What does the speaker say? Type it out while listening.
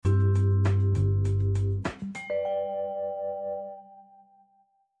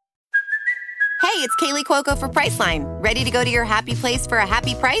it's Kaylee Cuoco for Priceline. Ready to go to your happy place for a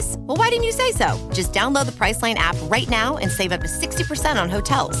happy price? Well, why didn't you say so? Just download the Priceline app right now and save up to 60% on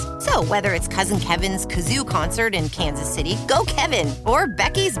hotels. So whether it's Cousin Kevin's Kazoo Concert in Kansas City, go Kevin, or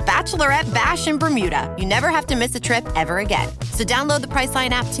Becky's Bachelorette Bash in Bermuda, you never have to miss a trip ever again. So download the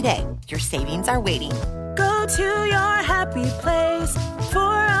Priceline app today. Your savings are waiting. Go to your happy place for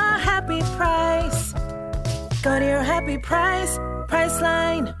a happy price. Go to your happy price,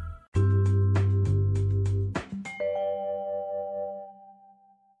 Priceline.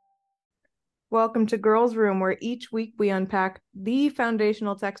 Welcome to Girls' Room, where each week we unpack the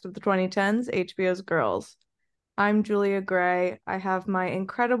foundational text of the 2010s, HBO's Girls. I'm Julia Gray. I have my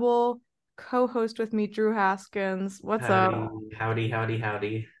incredible co-host with me, Drew Haskins. What's up?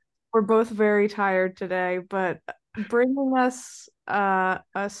 Howdy. We're both very tired today, but bringing us a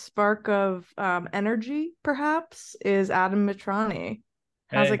spark of energy, perhaps, is Adam Mitrani.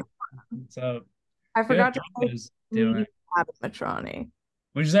 How's it going? What's up? I forgot to say doing Adam Mitrani.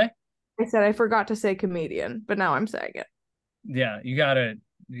 What'd you say? I said I forgot to say comedian, but now I'm saying it. Yeah, you gotta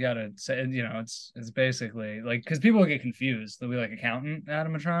say, it's basically like, because people get confused. They'll be like, accountant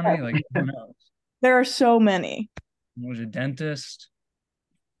Adam Mitrani, like, who knows? There are so many. Was a dentist.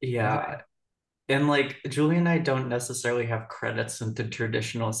 Yeah. And like Julie and I don't necessarily have credits in the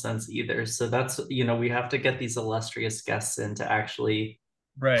traditional sense either. So that's, we have to get these illustrious guests in to actually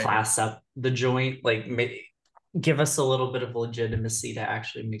class up the joint, like give us a little bit of legitimacy to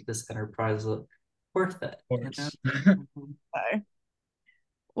actually make this enterprise look worth it. Of course. Okay.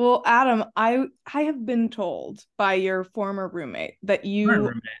 Well, Adam, I have been told by your former roommate that you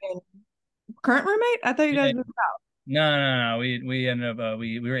current roommate? I thought you guys moved out. No. We ended up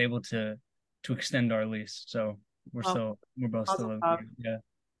we were able to extend our lease, so we're both still living here. Yeah.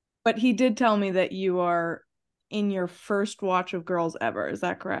 But he did tell me that you are in your first watch of Girls ever. Is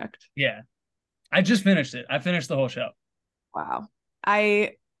that correct? Yeah. I just finished it. I finished the whole show. Wow. I'm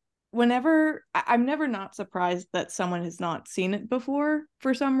never not surprised that someone has not seen it before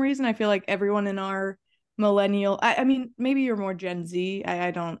for some reason. I feel like everyone in our millennial, I mean, maybe you're more Gen Z.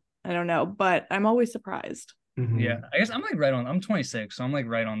 I don't know, but I'm always surprised. Mm-hmm. Yeah, I guess I'm like I'm 26, so I'm like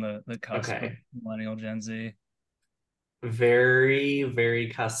right on the cusp of millennial Gen Z. Very, very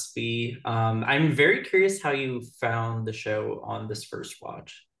cuspy. I'm very curious how you found the show on this first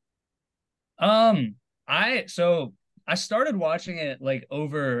watch. I started watching it like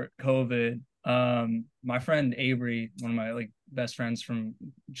over COVID. My friend Avery, one of my like best friends from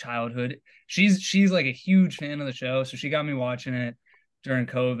childhood, she's like a huge fan of the show, so she got me watching it during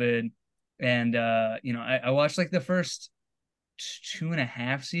COVID. And I watched like the first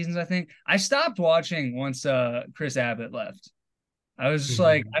 2.5 seasons, I think. I stopped watching once Chris Abbott left. I was just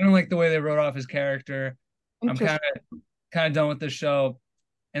like, I don't like the way they wrote off his character. I'm kind of done with the show.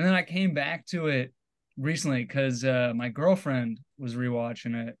 And then I came back to it recently because my girlfriend was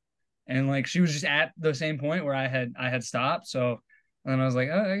rewatching it, and like she was just at the same point where I had stopped. So and I was like,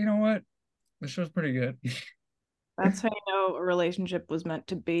 oh, you know what, this show's pretty good. That's how you know a relationship was meant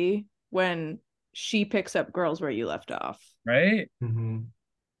to be, when she picks up Girls where you left off. Right. Mm-hmm.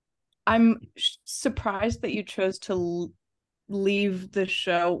 I'm surprised that you chose to leave the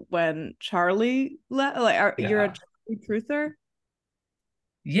show when Charlie left. You're a Charlie truther.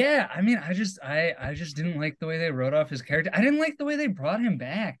 Yeah, I mean, I just didn't like the way they wrote off his character. I didn't like the way they brought him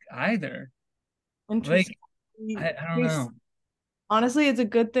back either. Interesting. Like, I don't know. Honestly, it's a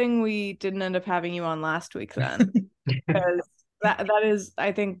good thing we didn't end up having you on last week then, because that is,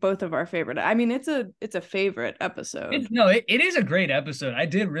 I think, both of our favorite. I mean, it's a favorite episode. It is a great episode. I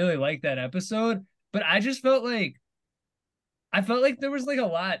did really like that episode, but I just felt like there was like a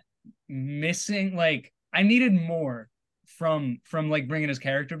lot missing. Like I needed more from like bringing his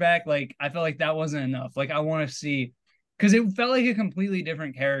character back. Like I felt like that wasn't enough. Like I want to see, because it felt like a completely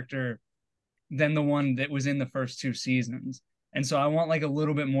different character than the one that was in the first 2 seasons, and so I want like a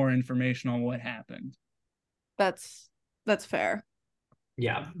little bit more information on what happened. That's fair.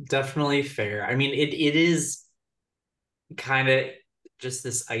 Yeah, definitely fair. I mean, it is kind of just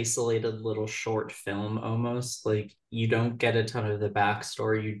this isolated little short film almost. Like you don't get a ton of the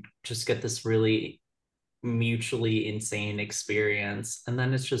backstory. You just get this really mutually insane experience, and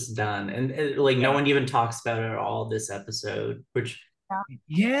then it's just done. And no one even talks about it at all this episode, which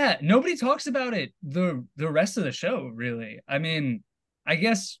nobody talks about it the rest of the show, really. I mean, I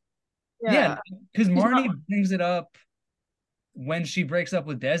guess because Marnie brings it up when she breaks up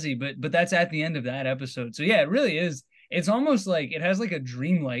with Desi, but that's at the end of that episode. So yeah, it really is. It's almost like it has like a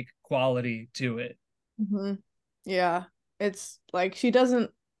dreamlike quality to it. Mm-hmm. Yeah, it's like she doesn't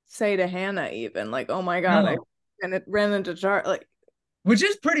say to Hannah even like, "Oh my god," and it ran into Char. Like which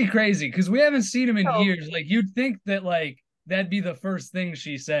is pretty crazy because we haven't seen him in Oh. years. Like you'd think that like that'd be the first thing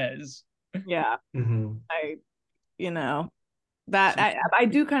she says. Yeah, Mm-hmm. you know, that I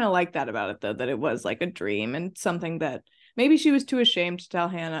do kind of like that about it though, that it was like a dream and something that maybe she was too ashamed to tell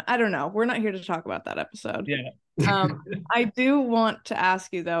Hannah. I don't know. We're not here to talk about that episode. Yeah. I do want to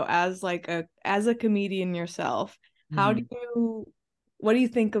ask you though, as like as a comedian yourself, Mhm. what do you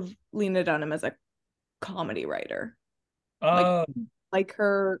think of Lena Dunham as a comedy writer? Um, Like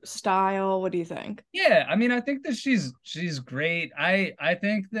her style, what do you think? yeah, I mean, I think that she's great. I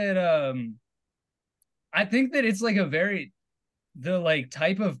think that it's like a very the like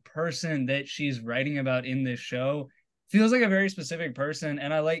type of person that she's writing about in this show feels like a very specific person,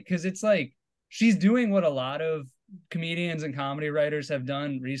 and I like because it's like she's doing what a lot of comedians and comedy writers have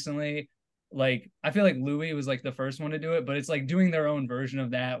done recently. Like I feel like Louis was like the first one to do it, but it's like doing their own version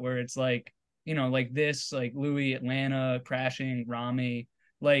of that where it's like, like this, like Louis, Atlanta, Crashing, Rami.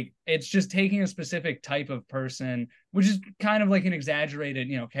 Like it's just taking a specific type of person, which is kind of like an exaggerated,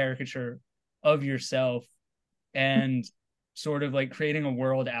 caricature of yourself, and sort of like creating a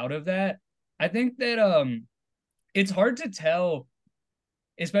world out of that. I think that it's hard to tell,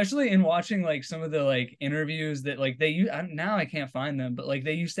 especially in watching like some of the like interviews that like now I can't find them, but like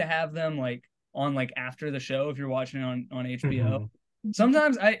they used to have them like on like after the show if you're watching it on HBO. Mm-hmm.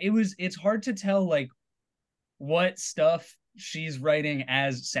 Sometimes it's hard to tell like what stuff she's writing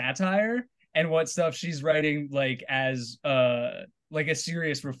as satire and what stuff she's writing like a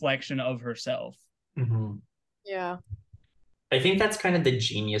serious reflection of herself. Mm-hmm. Yeah. I think that's kind of the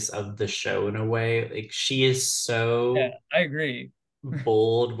genius of the show in a way. Like she is Yeah, so I agree.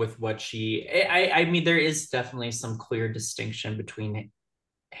 bold with what I mean, there is definitely some clear distinction between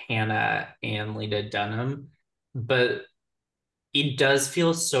Hannah and Lena Dunham, but it does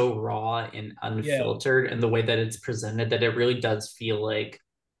feel so raw and Yeah. unfiltered in the way that it's presented that it really does feel like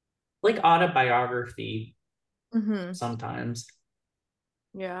autobiography Mm-hmm. sometimes.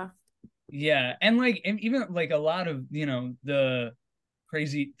 Yeah. Yeah, and even like a lot of the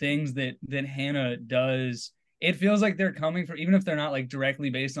crazy things that Hannah does, it feels like they're coming from, even if they're not like directly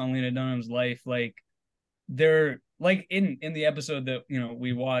based on Lena Dunham's life, like they're like in the episode that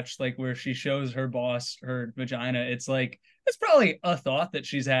we watched, like where she shows her boss her vagina. It's like it's probably a thought that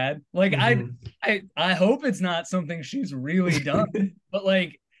she's had. Like Mhm. I hope it's not something she's really done, but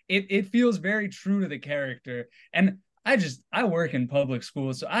like it feels very true to the character. And I work in public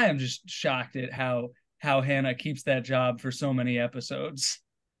school, so I am just shocked at how Hannah keeps that job for so many episodes.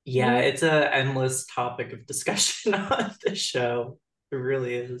 Yeah, it's a endless topic of discussion on the show. It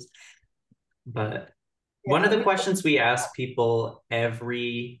really is. But one of the questions we ask people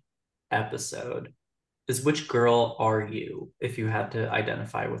every episode is which girl are you if you had to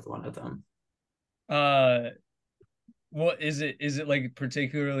identify with one of them? Uh, what is it? Is it like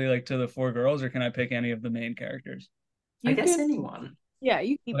particularly like to the four girls, or can I pick any of the main characters? I You guess can, anyone. yeah,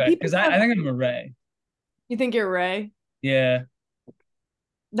 you Okay, people because I think I'm a Ray. You think you're Ray? Yeah,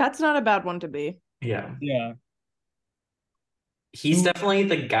 That's not a bad one to be. Yeah. yeah. He's Who- definitely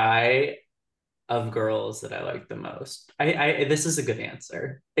the guy of girls that I like the most. I this is a good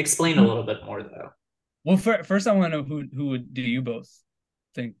answer. Explain a little bit more though. Well, first I want to know who do you both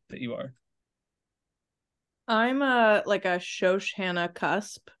think that you are? I'm a like a Shoshana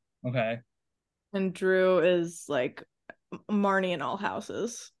cusp, Okay. and Drew is like Marnie in all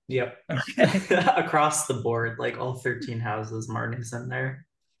houses. Yep. Okay. Across the board, like all 13 houses, Marnie's in there.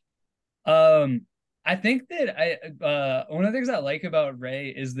 I think that one of the things I like about Ray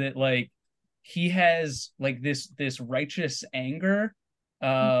is that like he has like this righteous anger,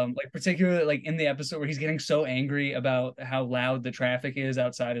 like particularly like in the episode where he's getting so angry about how loud the traffic is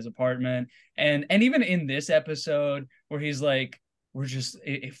outside his apartment, and even in this episode where he's like, we're just,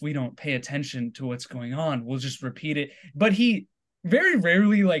 if we don't pay attention to what's going on, we'll just repeat it. But he very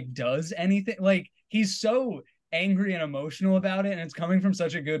rarely like does anything. Like he's so angry and emotional about it, and it's coming from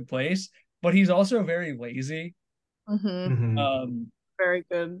such a good place, but he's also very lazy. Mm-hmm. Mhm. Very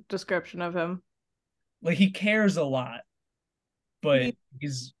good description of him. Like he cares a lot, but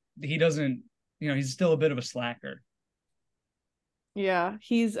he doesn't, he's still a bit of a slacker. Yeah,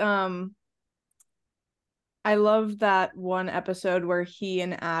 he's I love that one episode where he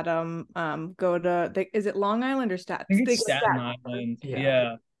and Adam go to is it Long Island or Staten? I think it's Staten Island. Yeah.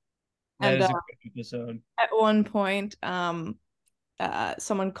 Yeah. That And is a good episode. at one point,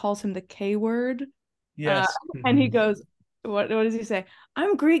 someone calls him the K word. Yes. And he goes, what does he say?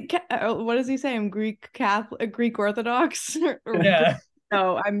 I'm Greek. What does he say? I'm Greek Catholic, Greek Orthodox. Yeah.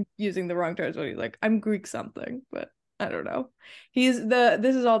 No, I'm using the wrong terms. But he's like, I'm Greek something. But I don't know.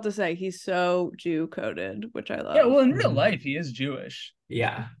 This is all to say he's so Jew coded, which I love. Yeah, well, in real life, he is Jewish.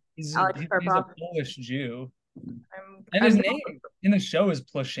 Yeah. He's Alex he's a Karpov. Polish Jew. And I'm his name in the show is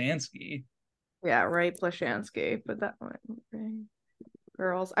Plashansky. Yeah, Ray Plashansky, but that one, Ray.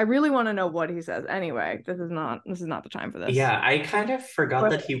 Girls. I really want to know what he says. Anyway, this is not the time for this. Yeah, I kind of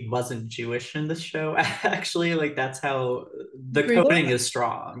forgot that he wasn't Jewish in the show. Actually, like that's how the coding is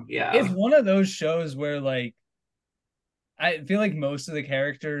strong. Yeah. It's one of those shows where like I feel like most of the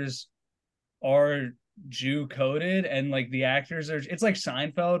characters are Jew coded and like the actors are it's like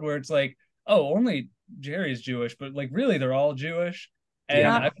Seinfeld where it's like, oh, only Jerry's Jewish, but like really they're all Jewish. And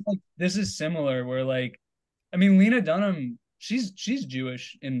Yeah. I feel like this is similar where like I mean Lena Dunham, she's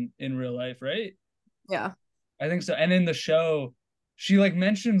Jewish in real life, right? Yeah. I think so. And in the show, she like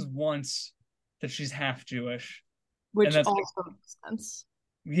mentions once that she's half Jewish. Which that's also makes sense.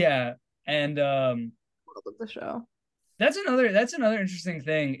 Yeah. And World of the show. that's another interesting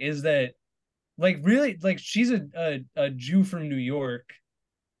thing is that like really like she's a Jew from New York,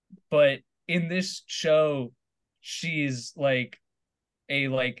 but in this show she's like a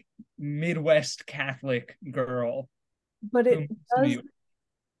like Midwest Catholic girl. But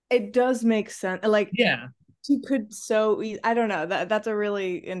it does make sense. Like yeah, she could I don't know, that's a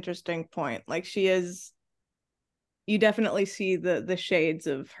really interesting point. Like she is, you definitely see the shades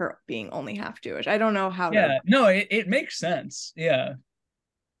of her being only half Jewish. I don't know how no, it makes sense. Yeah.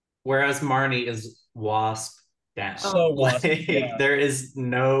 Whereas Marnie is wasp down. So wasp, like, there is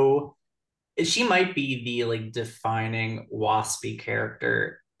no. She might be the like defining waspy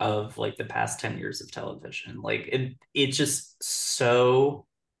character of like the past 10 years of television. Like it's just so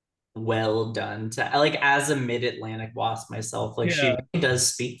well done to like as a mid-Atlantic wasp myself, like she really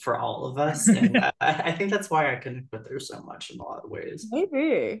does speak for all of us. And I think that's why I connect with her so much in a lot of ways.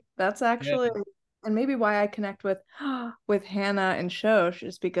 Maybe that's actually and maybe why I connect with Hannah and Shosh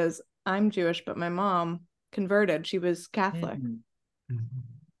is because I'm Jewish, but my mom converted. She was Catholic.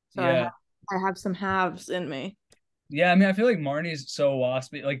 So I have some halves in me. Yeah, I mean, I feel like Marnie's so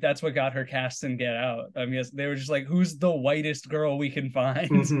waspy. Like that's what got her cast in Get Out. I mean, they were just like, "Who's the whitest girl we can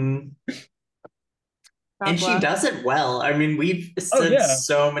find?" And she does it well. I mean, we've said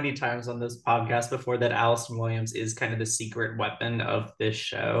so many times on this podcast before that Allison Williams is kind of the secret weapon of this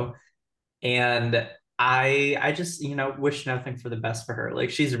show, and I just wish nothing for the best for her. Like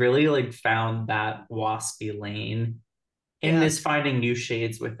she's really like found that waspy lane and is finding new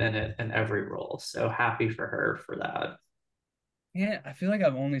shades within it in every role. So happy for her for that. Yeah, I feel like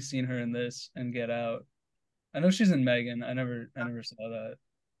I've only seen her in this and Get Out. I know she's in Megan. I never saw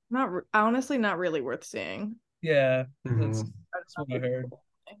that. Honestly, not really worth seeing. Yeah, that's what I heard.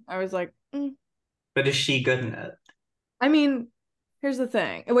 I was like, But is she good in it? I mean, here's the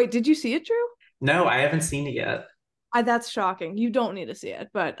thing. Wait, did you see it, Drew? No, I haven't seen it yet. That's shocking. You don't need to see it,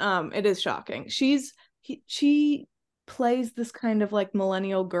 but it is shocking. She plays this kind of like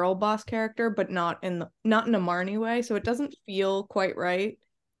millennial girl boss character, but not in a Marnie way, so it doesn't feel quite right.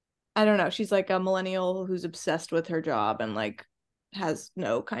 I don't know. She's like a millennial who's obsessed with her job and like has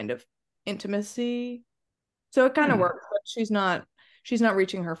no kind of intimacy. So it kind of works, but she's not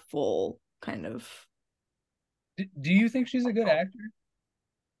reaching her full kind of. Do you think she's a good actor?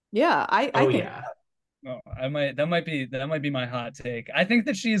 Yeah, I think. Oh, that might be my hot take. I think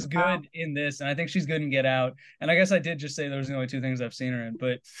that she's good in this, and I think she's good in Get Out. And I guess I did just say those are the only two things I've seen her in,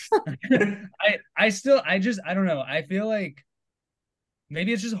 but I don't know. I feel like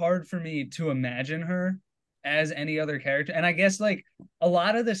maybe it's just hard for me to imagine her as any other character. And I guess like a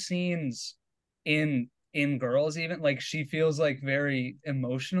lot of the scenes in Girls, even like she feels like very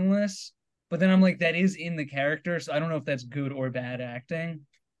emotionless, but then I'm like that is in the character, so I don't know if that's good or bad acting.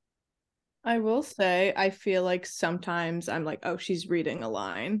 I will say, I feel like sometimes I'm like, oh, she's reading a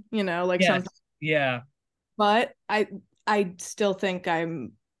line, like sometimes. Yeah. But I still think I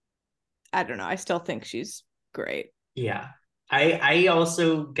don't know. I still think she's great. Yeah. I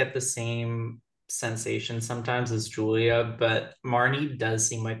also get the same sensation sometimes as Julia, but Marnie does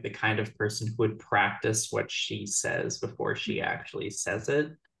seem like the kind of person who would practice what she says before she actually says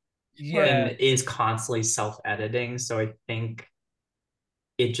it. Yeah. And is constantly self-editing. So I think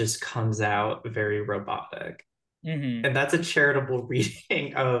it just comes out very robotic. And that's a charitable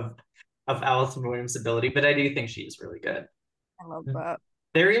reading of Allison Williams' ability, but I do think she is really good. I love that.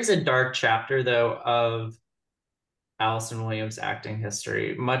 There is a dark chapter though of Allison Williams' acting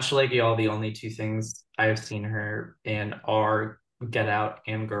history. Much like y'all, the only two things I've seen her in are Get Out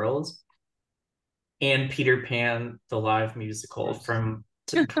and Girls. And Peter Pan, the live musical from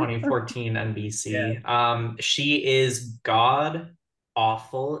 2014 NBC. She is god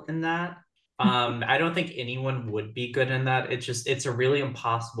awful in that. I don't think anyone would be good in that. It's a really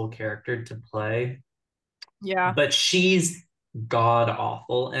impossible character to play. Yeah. But she's god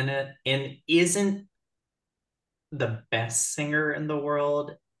awful in it and isn't the best singer in the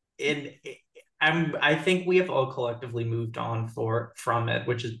world. And I think we have all collectively moved on from it,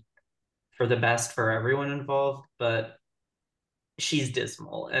 which is for the best for everyone involved. But she's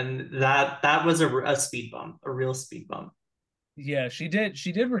dismal, and that was a speed bump, a real speed bump. Yeah, she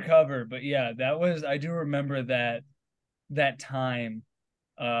did recover, but yeah, that was I do remember that time.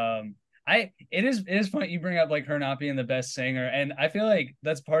 It is funny you bring up like her not being the best singer, and I feel like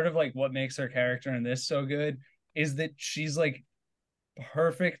that's part of like what makes her character in this so good is that she's like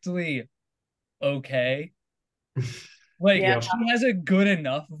perfectly okay. Like Yeah. Yep. she has a good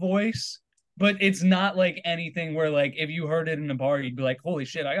enough voice, but it's not like anything where like if you heard it in a bar, you'd be like, holy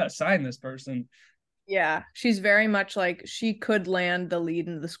shit, I gotta sign this person. Yeah. She's very much like she could land the lead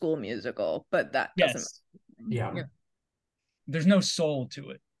in the School Musical, but that doesn't. Yes. Yeah. There's no soul to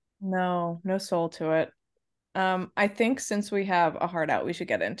it. No, no soul to it. I think since we have a heart out, we should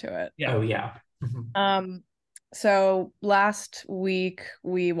get into it. Yeah. Oh yeah. Mhm. So last week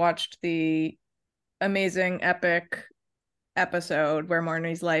we watched the amazing epic episode where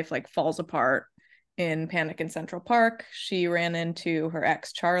Marnie's life like falls apart in Panic in Central Park. She ran into her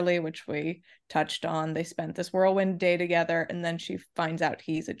ex Charlie, which we touched on. They spent this whirlwind day together, and then she finds out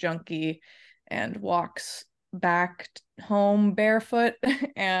he's a junkie and walks back home barefoot,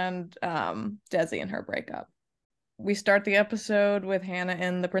 and Desi and her break up. We start the episode with Hannah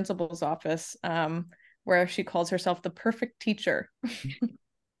in the principal's office, where she calls herself the perfect teacher,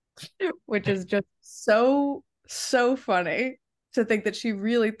 which is just so funny to think that she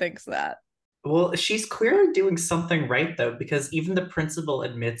really thinks that. Well, she's clearly doing something right though, because even the principal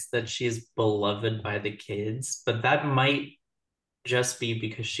admits that she's beloved by the kids, but that might just be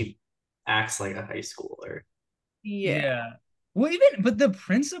because she acts like a high schooler. Yeah. Yeah. Well, even but the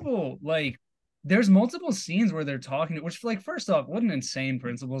principal, like, there's multiple scenes where they're talking, which, like, first off, what an insane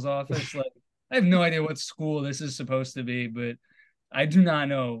principal's office. Like, I have no idea what school this is supposed to be, but I do not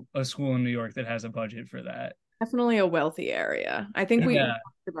know a school in New York that has a budget for that. Definitely a wealthy area. I think we Yeah.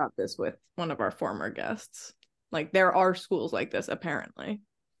 talked about this with one of our former guests. Like there are schools like this apparently.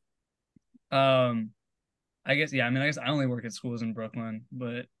 Um, I guess, yeah, I mean, I guess I only work at schools in Brooklyn,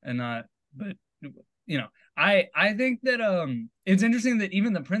 but I think that it's interesting that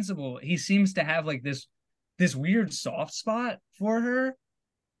even the principal, he seems to have like this weird soft spot for her.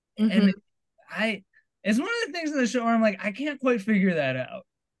 Mhm. And it's one of the things in the show where I'm like, I can't quite figure that out.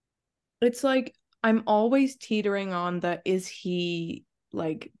 It's like I'm always teetering on the is he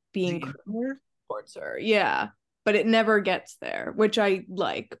like being The- cruel towards her? Yeah. But it never gets there, which I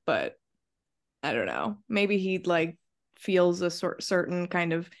like, but I don't know. Maybe he like feels a certain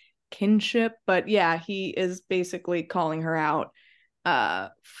kind of kinship, but yeah, he is basically calling her out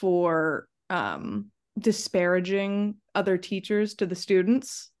for disparaging other teachers to the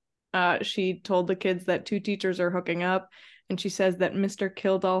students. She told the kids that two teachers are hooking up, and she says that Mr.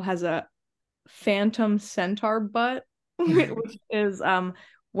 Kildall has a phantom centaur butt, which is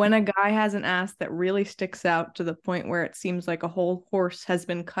when a guy has an ass that really sticks out to the point where it seems like a whole horse has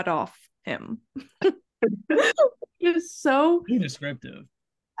been cut off him. It's so Too descriptive.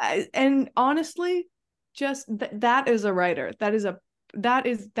 and honestly, just that is a writer. That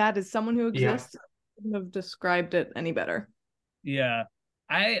is someone who Yeah. exists. Couldn't have described it any better. Yeah.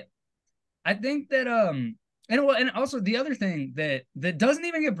 I think that and also the other thing that doesn't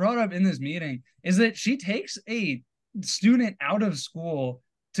even get brought up in this meeting is that she takes a student out of school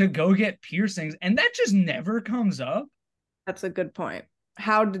to go get piercings, and that just never comes up. That's a good point.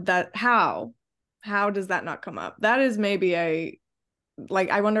 How did that how does that not come up? That is maybe a like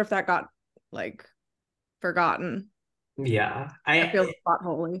I wonder if that got like forgotten. Yeah. I feel plot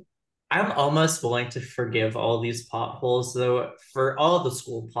holy. I'm almost willing to forgive all these plot holes, though, for all the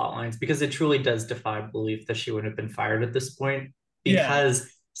school plot lines, because it truly does defy belief that she would have been fired at this point. Yeah.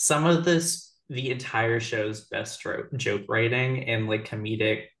 Because some of the entire show's best joke writing and like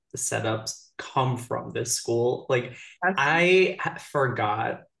comedic setups come from this school. Like, I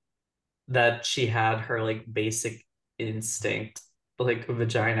forgot that she had her like basic instinct like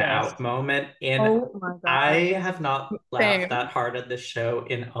vagina Yes. out moment, and Oh my god. I have not laughed Same. that hard at this show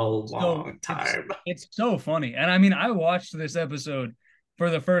in a long time. It's so funny. And I mean, I watched this episode for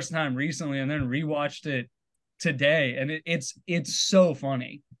the first time recently and then rewatched it today, and it's so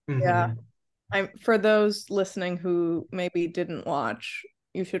funny. Yeah. Mhm. I'm for those listening who maybe didn't watch,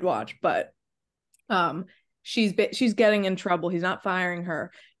 you should watch, but she's getting in trouble. He's not firing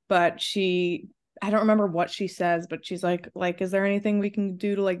her, but she I don't remember what she says, but she's like, is there anything we can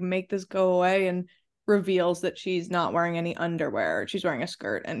do to like make this go away? And reveals that she's not wearing any underwear. She's wearing a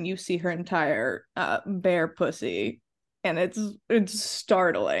skirt, and you see her entire bare pussy, and it's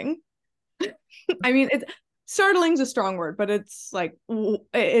startling. I mean, it's startling's a strong word, but it's like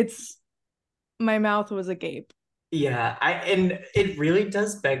it's my mouth was agape. Yeah, and it really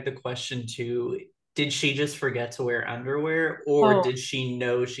does beg the question too. Did she just forget to wear underwear, or Oh, did she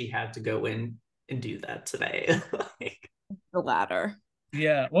know she had to go in and do that today? Like, the latter.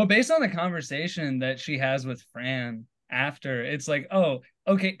 Yeah. Well, based on the conversation that she has with Fran after, it's like, oh,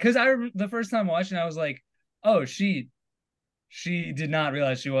 okay. Because the first time watching, I was like, oh, she did not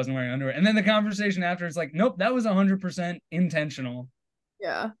realize she wasn't wearing underwear. And then the conversation after, it's like, nope, that was 100% intentional.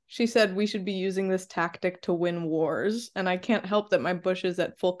 Yeah. She said we should be using this tactic to win wars, and I can't help that my bush is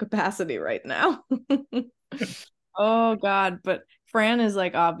at full capacity right now. Oh God, but Fran is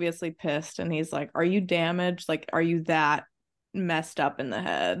like obviously pissed, and he's like, "Are you damaged? Like, are you that messed up in the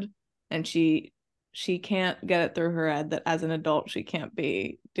head?" And she can't get it through her head that as an adult she can't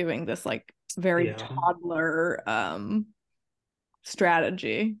be doing this like very yeah. toddler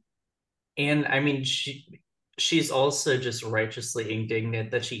strategy. And I mean, she's also just righteously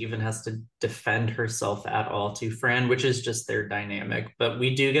indignant that she even has to defend herself at all to Fran, which is just their dynamic. But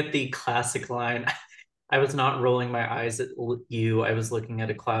we do get the classic line. I was not rolling my eyes at you. I was looking at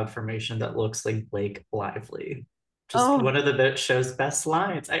a cloud formation that looks like Blake Lively. Just Oh, one of the show's best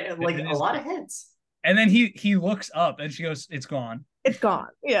lines. I like It a is. lot of hits. And then he looks up and she goes, it's gone. it's gone.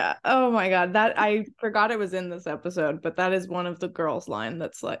 Yeah. Oh my God. That I forgot it was in this episode, but that is one of the girls' lines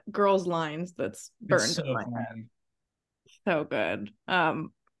that's It's burned so in my head. funny. So good.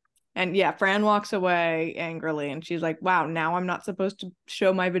 And yeah, Fran walks away angrily, and she's like, "Wow, now I'm not supposed to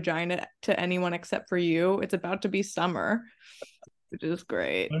show my vagina to anyone except for you. It's about to be summer," which is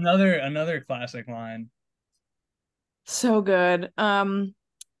great. Another classic line. So good.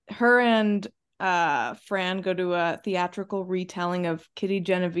 Her and Fran go to a theatrical retelling of Kitty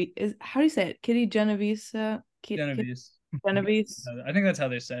Genovese. How do you say it? Kitty Genovese. Genovese. Genovese. I think that's how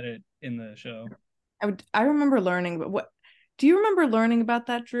they said it in the show. I remember learning, but what do you remember learning about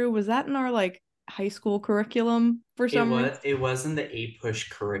that, Drew? Was that in our like high school curriculum for some reason? It was in the A push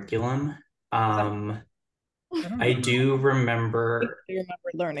curriculum. I I don't I remember. do remember,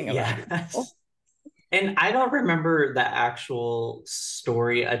 remember learning about it. yes. And I don't remember the actual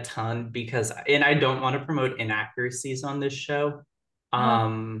story a ton because, and I don't want to promote inaccuracies on this show. Uh,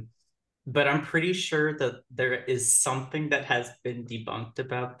 Um, but I'm pretty sure that there is something that has been debunked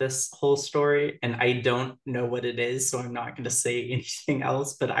about this whole story, and I don't know what it is, so I'm not going to say anything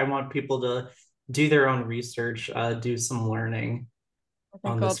else. But I want people to do their own research, do some learning I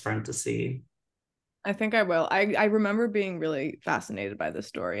on think this I'll front to see. I think I will. I remember being really fascinated by this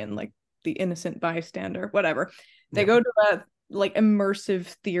story and like the innocent bystander, whatever. They Yeah. go to a like immersive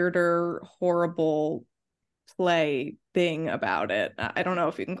theater horrible play thing about it. I don't know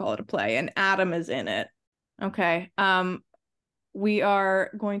if you can call it a play, and Adam is in it. Okay. We are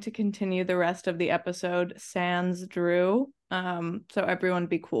going to continue the rest of the episode sans Drew. So everyone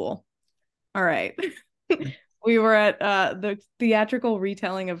be cool. All right. We were at the theatrical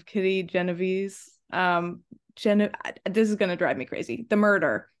retelling of Kitty Genevieve's this is gonna drive me crazy. The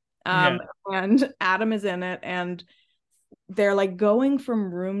murder. Yeah. And Adam is in it, and they're like going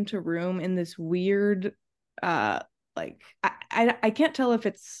from room to room in this weird like I can't tell if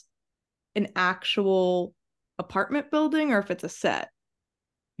it's an actual apartment building or if it's a set.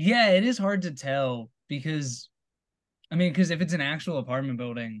 Yeah, it is hard to tell because because if it's an actual apartment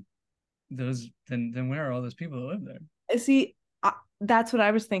building, then where are all those people that live there? See, that's what I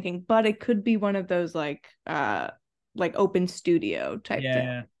was thinking, but it could be one of those like open studio type thing.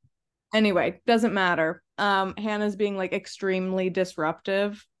 Yeah. Anyway, doesn't matter. Hannah's being like extremely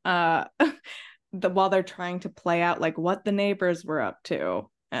disruptive while they're trying to play out like what the neighbors were up to,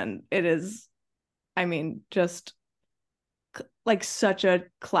 and it is, I mean, just like such a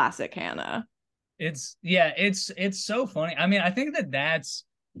classic Hannah. It's so funny. I mean, I think that's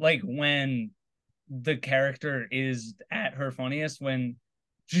like when the character is at her funniest, when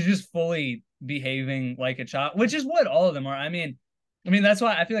she's just fully behaving like a child, which is what all of them are. I mean that's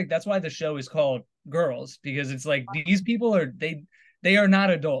why I feel like that's why the show is called Girls, because it's like these people they are not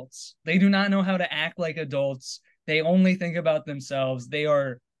adults. They do not know how to act like adults. They only think about themselves. They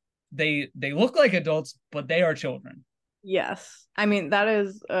look like adults, but they are children. Yes. I mean, that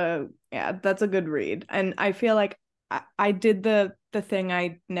is yeah, that's a good read. And I feel like I did the thing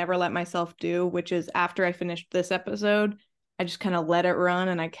I never let myself do, which is after I finished this episode, I just kind of let it run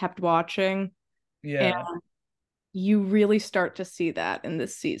and I kept watching. And Yeah. you really start to see that in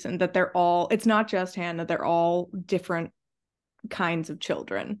this season, that it's not just Hannah, they're all different kinds of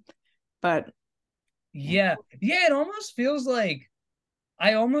children. But yeah, it almost feels like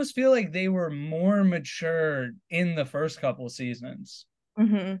I almost feel like they were more mature in the first couple seasons.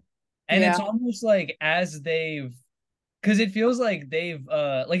 mm-hmm. And it's almost like as they've, because it feels like they've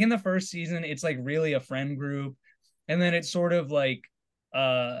like in the first season it's like really a friend group, and then it's sort of like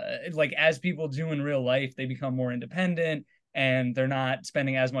as people do in real life, they become more independent and they're not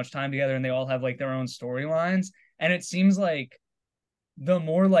spending as much time together, and they all have like their own storylines. And it seems like the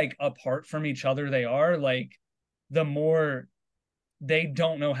more like apart from each other they are, like the more they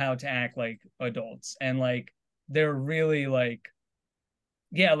don't know how to act like adults. And like they're really like,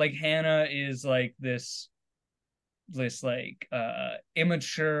 yeah, like Hannah is like this like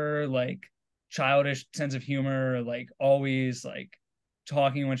immature, like childish sense of humor, like always like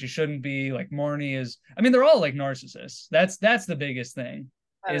talking when she shouldn't be. Like Marnie is, I mean, they're all like narcissists. That's the biggest thing,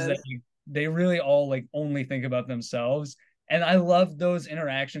 is that they really all like only think about themselves. And I love those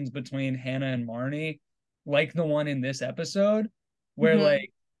interactions between Hannah and Marnie, like the one in this episode, where mm-hmm.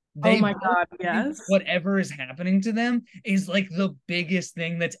 like Oh they my God, yes. whatever is happening to them is like the biggest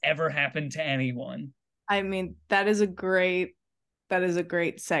thing that's ever happened to anyone. I mean, that is a great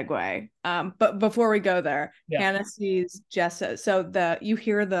segue. But before we go there, Hannah sees Jessa. So you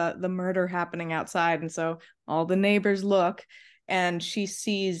hear the murder happening outside, and so all the neighbors look, and she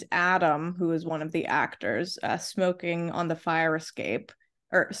sees Adam, who is one of the actors, smoking on the fire escape,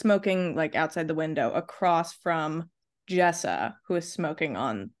 or smoking like outside the window across from Jessa, who is smoking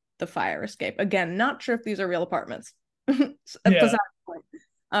on the fire escape. Again, not sure if these are real apartments. Besides the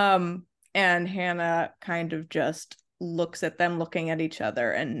point. And Hannah kind of just looks at them looking at each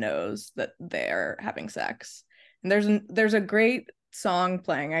other and knows that they're having sex. And there's a great song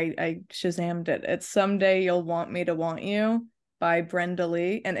playing. I Shazammed it. It's Someday You'll Want Me to Want You by Brenda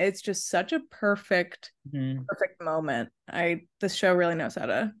Lee. And it's just such a perfect moment. This show really knows how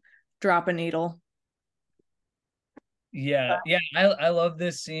to drop a needle. Yeah, I love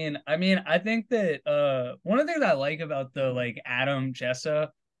this scene. I mean, I think that one of the things I like about the like Adam Jessa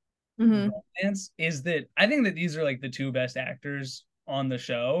romance is that I think that these are like the two best actors on the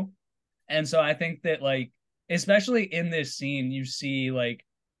show. And so I think that like especially in this scene you see like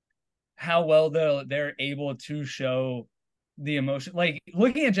how well they're able to show the emotion. Like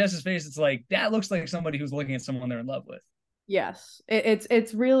looking at Jess's face, it's like that looks like somebody who's looking at someone they're in love with. Yes.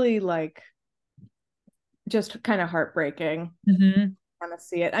 It's really like just kind of heartbreaking. Want to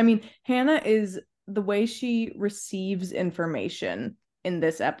see it. I mean, Hannah is, the way she receives information in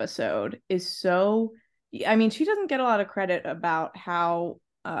this episode is so, I mean, she doesn't get a lot of credit about how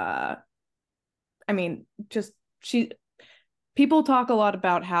I mean, just people talk a lot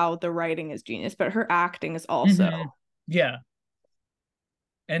about how the writing is genius, but her acting is also yeah.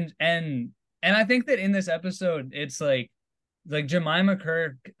 And I think that in this episode it's like Jemima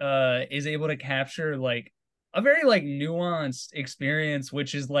Kirk is able to capture like a very like nuanced experience,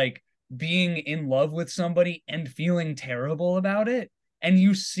 which is like being in love with somebody and feeling terrible about it. And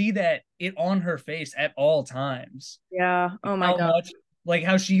you see that it on her face at all times. Yeah. Oh my God. Much, like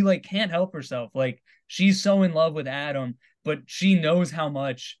how she like can't help herself. Like she's so in love with Adam, but she knows how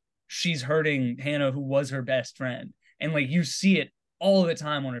much she's hurting Hannah, who was her best friend. And like you see it all the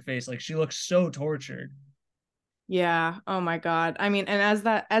time on her face. Like she looks so tortured. Yeah. Oh my God. I mean, and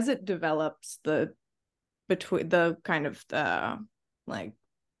as it develops, between the kind of like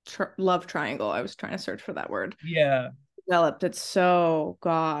love triangle, I was trying to search for that word. Yeah. Developed. It's so,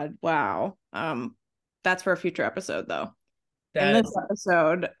 God, wow. That's for a future episode though. In this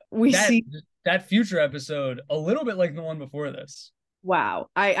episode, we see that future episode a little bit like the one before this. Wow.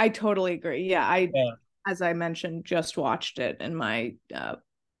 I totally agree. Yeah. As I mentioned, just watched it in my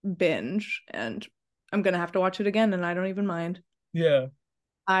binge, and I'm gonna have to watch it again, and I don't even mind. Yeah.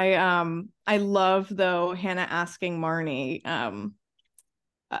 I love though Hannah asking Marnie,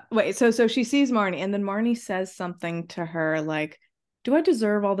 wait, so she sees Marnie, and then Marnie says something to her like, do I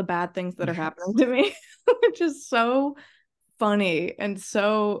deserve all the bad things that are happening to me? Which is so funny. And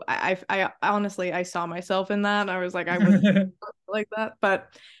so I honestly, I saw myself in that. I was like, I would like that. But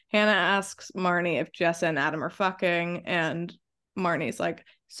Hannah asks Marnie if Jessa and Adam are fucking, and Marnie's like,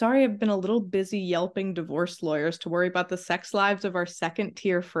 sorry, I've been a little busy yelping divorce lawyers to worry about the sex lives of our second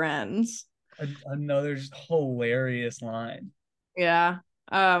tier friends. Another just hilarious line. Yeah.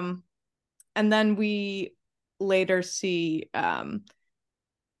 And then we later see Marnie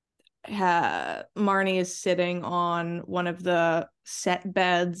is sitting on one of the set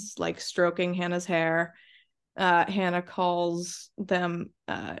beds, like stroking Hannah's hair. Hannah calls them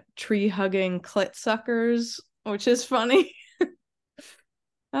tree hugging clit suckers, which is funny.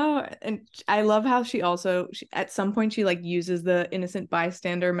 Oh, and I love how at some point she like uses the innocent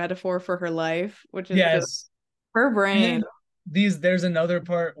bystander metaphor for her life, which is just Yes. her And then brain. there's another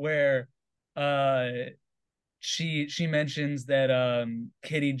part where uh she mentions that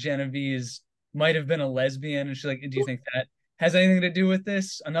Kitty Genovese might have been a lesbian, and she's like, do you think that has anything to do with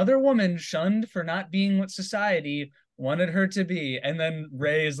this? Another woman shunned for not being what society wanted her to be. And then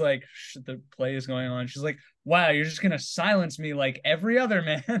Ray is like, the play is going on. She's like, wow, you're just gonna silence me like every other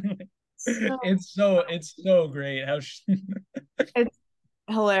man. So It's so great how she it's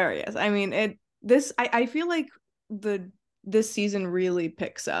hilarious. I mean, I feel like this season really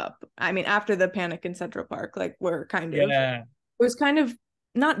picks up. I mean, after the Panic in Central Park, like we're kind of yeah. it was kind of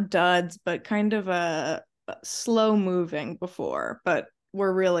not duds, but kind of a slow moving before, but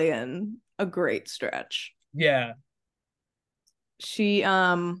we're really in a great stretch. Yeah. She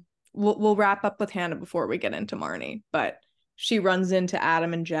we'll wrap up with Hannah before we get into Marnie, but she runs into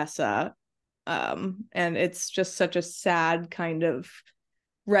Adam and Jessa, and it's just such a sad kind of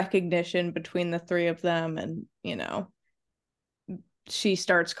recognition between the three of them, and she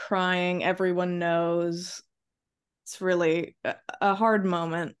starts crying. Everyone knows. It's really a hard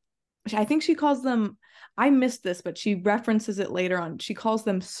moment. I think she calls them, I missed this, but she references it later on. She calls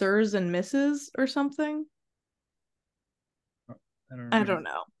them sirs and misses or something. I don't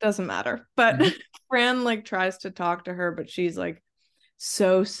know. Doesn't matter. But Fran like tries to talk to her, but she's like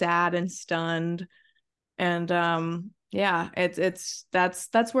so sad and stunned. And yeah,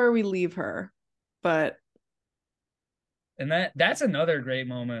 that's where we leave her. But And that's another great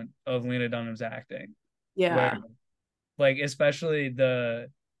moment of Lena Dunham's acting. yeah. Where like especially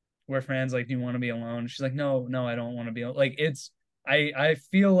where Fran's like, do you want to be alone? She's like, no, I don't want to be alone. Like I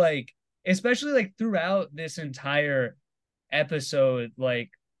feel like especially like throughout this entire episode,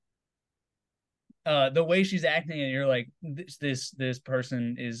 like the way she's acting, and you're like, this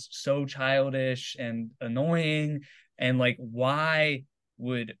person is so childish and annoying, and like why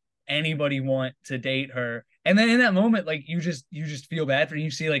would anybody want to date her? And then in that moment, like you just feel bad for her. You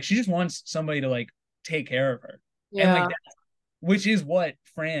see like she just wants somebody to like take care of her. Yeah. And like which is what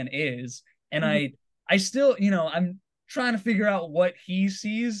Fran is. And I still, I'm trying to figure out what he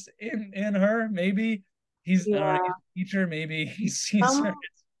sees in her. Maybe he's I don't know, he's a teacher, maybe he sees her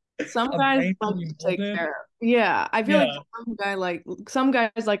Some a guys brain like being to take molded. care. Yeah, I feel Yeah, like some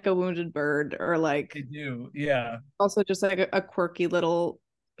guys like a wounded bird, or like they do. Yeah. also just like a quirky little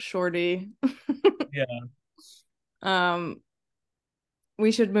shorty. Yeah.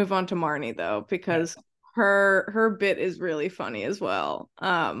 We should move on to Marnie though, because her bit is really funny as well.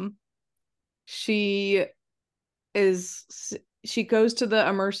 She goes to the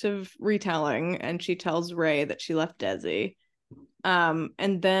immersive retelling and she tells Ray that she left Desi.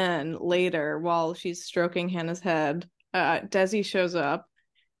 And then later, while she's stroking Hannah's head, Desi shows up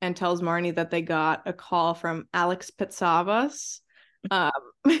and tells Marnie that they got a call from Alex Pitsavas.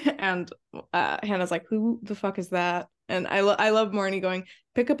 And Hannah's like, who the fuck is that? And I love Marnie going,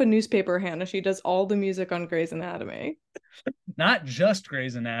 pick up a newspaper, Hannah. She does all the music on Grey's Anatomy. Not just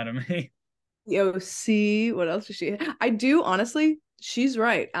Grey's Anatomy. Yo, see, what else is she? I do, honestly, she's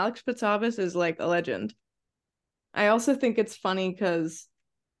right. Alex Pitsavas is like a legend. I also think it's funny because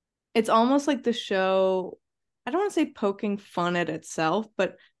it's almost like the show, I don't want to say poking fun at itself,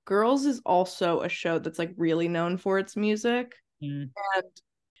 but Girls is also a show that's like really known for its music. And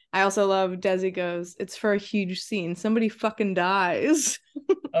I also love Desi goes, it's for a huge scene. Somebody fucking dies.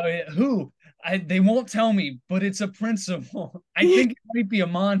 Oh yeah, who? They won't tell me, but it's a principal. I think it might be a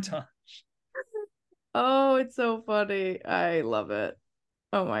montage. Oh, it's so funny. I love it.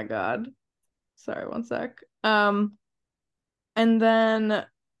 Oh my God. Sorry, one sec. And then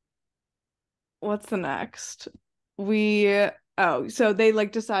what's the next? So they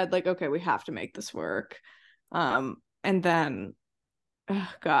like decide like, okay, we have to make this work. And then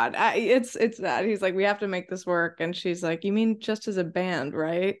oh God, it's that he's like, we have to make this work, and she's like, you mean just as a band,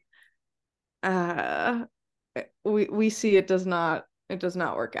 right? We see it does not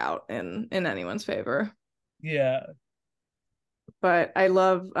work out in anyone's favor. Yeah. But I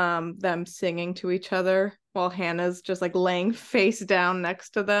love them singing to each other while Hannah's just like laying face down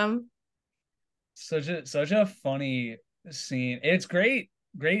next to them. Such a funny scene. It's great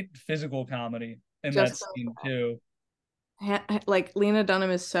physical comedy in Just that scene too. Like Lena Dunham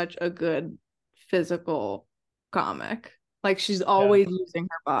is such a good physical comic. Like she's always using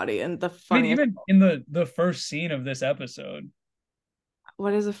her body, and the funniest. I mean, even in the first scene of this episode.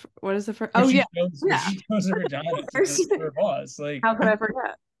 What is the first? Oh yeah, she shows her vagina to her boss. Like, how could I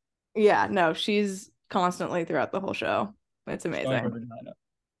forget? Yeah, no, she's constantly throughout the whole show. It's amazing.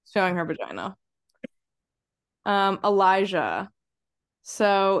 Showing her vagina. Elijah.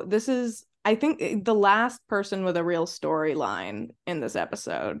 So this is, I think, the last person with a real storyline in this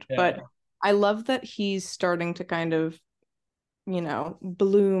episode. Yeah. But I love that he's starting to kind of,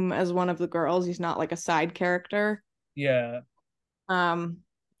 bloom as one of the girls. He's not like a side character. Yeah. Um,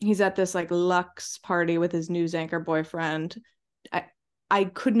 he's at this like Lux party with his news anchor boyfriend. I I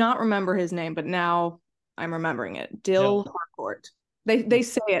could not remember his name, but now I'm remembering it. Dill Harcourt. They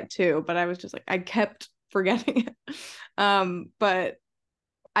say it too, but I was just like I kept forgetting it. But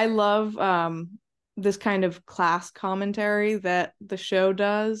I love this kind of class commentary that the show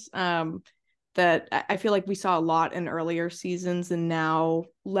does. That I feel like we saw a lot in earlier seasons and now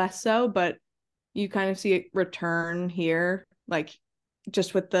less so, but you kind of see it return here, like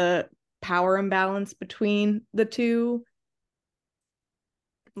just with the power imbalance between the two.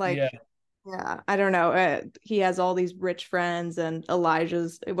 Like, Yeah. yeah, I don't know. He has all these rich friends, and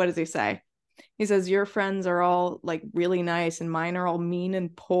Elijah's, what does he say? He says, your friends are all like really nice, and mine are all mean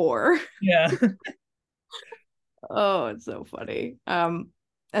and poor. Yeah. Oh, it's so funny. And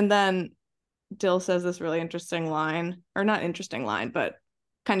then Dill says this really interesting line, or not interesting line, but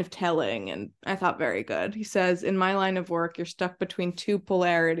kind of telling, and I thought very good. He says, in my line of work, you're stuck between two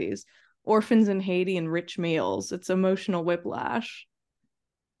polarities, orphans in Haiti and rich meals. It's emotional whiplash,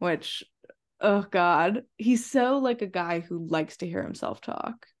 which, oh God, he's so like a guy who likes to hear himself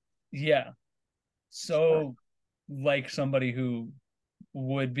talk. Yeah. So like somebody who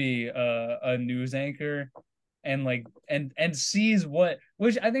would be a news anchor and like and sees what,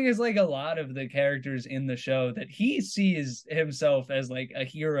 which I think is like a lot of the characters in the show, that he sees himself as like a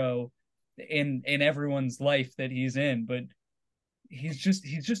hero in everyone's life that he's in, but he's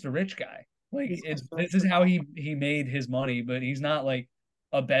just a rich guy. Like this is how he made his money, but he's not like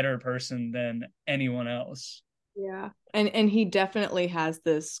a better person than anyone else. Yeah. And he definitely has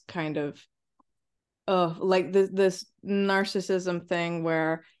this kind of like this narcissism thing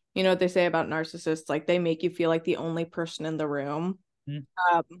where, you know what they say about narcissists, like they make you feel like the only person in the room.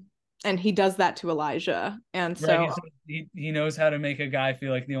 Mm-hmm. And he does that to Elijah. And Right. so He knows how to make a guy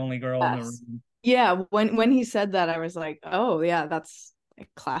feel like the only girl in the yes. room. Yeah, when he said that, I was like, oh yeah, that's a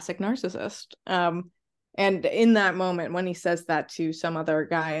classic narcissist. And in that moment when he says that to some other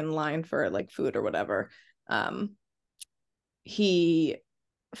guy in line for like food or whatever, he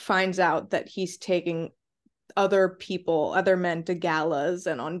finds out that he's taking other men to galas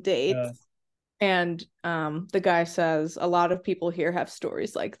and on dates. Yeah. And the guy says, a lot of people here have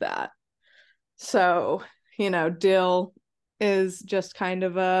stories like that. So, Dill is just kind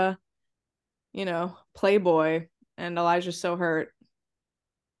of a, playboy, and Elijah's so hurt.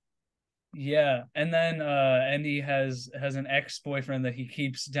 Yeah, and then and he has an ex-boyfriend that he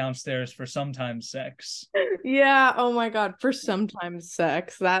keeps downstairs for sometimes sex. Yeah, oh my God, for sometimes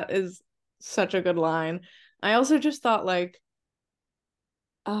sex. That is such a good line. I also just thought like,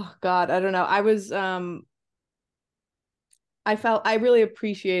 oh God, I don't know. I really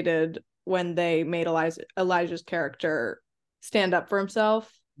appreciated when they made Elijah's character stand up for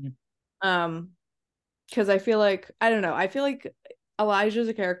himself. Mm-hmm. Because I feel like, I don't know, I feel like Elijah's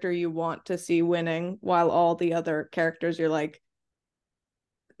a character you want to see winning, while all the other characters you're like,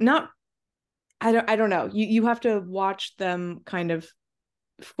 not, I don't know. You have to watch them kind of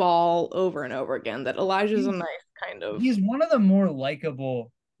fall over and over again. That Elijah's a nice kind of, He's one of the more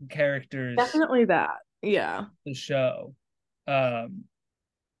likable characters definitely that. Yeah. of the show. Um,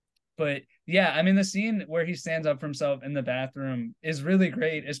 but yeah, I mean the scene where he stands up for himself in the bathroom is really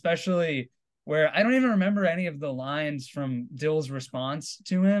great, especially where I don't even remember any of the lines from Dill's response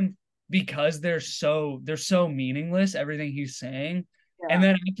to him because they're so meaningless, everything he's saying. Yeah. And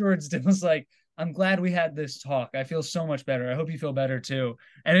then afterwards, Dill's like, I'm glad we had this talk. I feel so much better. I hope you feel better too.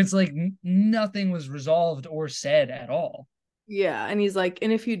 And it's like nothing was resolved or said at all. Yeah. And he's like,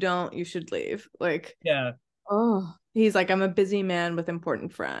 and if you don't, you should leave. Like, Yeah. oh, he's like, I'm a busy man with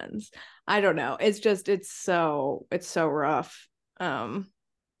important friends. I don't know. It's so rough.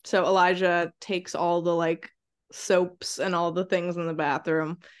 So Elijah takes all the like soaps and all the things in the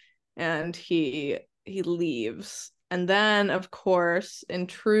bathroom, and he leaves. And then of course, in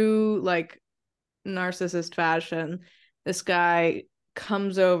true like narcissist fashion, this guy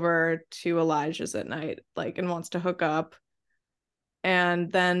comes over to Elijah's at night, like, and wants to hook up.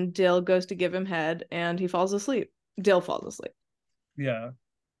 And then Dill goes to give him head, and he falls asleep. Dill falls asleep, Yeah.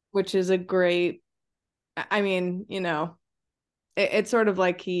 which is a great. I mean, it's sort of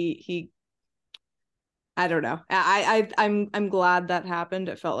like he I don't know. I'm glad that happened.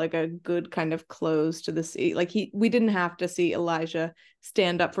 It felt like a good kind of close to the sea. Like we didn't have to see Elijah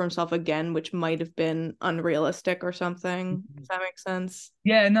stand up for himself again, which might have been unrealistic or something. Does that make sense?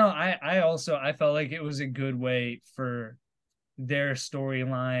 Yeah, no, I felt like it was a good way for their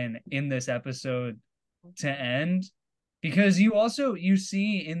storyline in this episode to end, because you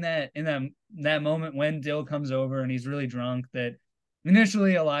see in that moment when Dill comes over and he's really drunk, that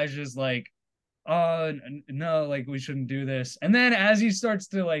initially Elijah's like, oh no, like we shouldn't do this, and then as he starts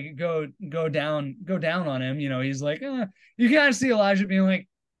to like go down on him, he's like, you kind of see Elijah being like,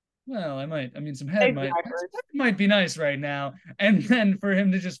 well, I mean, some head might be nice right now. And then for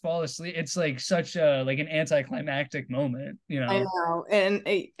him to just fall asleep, it's like such a like an anticlimactic moment, I know, and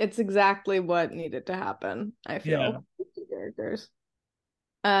it's exactly what needed to happen, I feel. Yeah. Characters.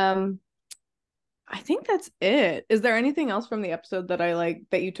 I think that's it. Is there anything else from the episode that I like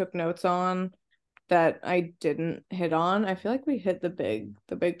that you took notes on that I didn't hit on? I feel like we hit the big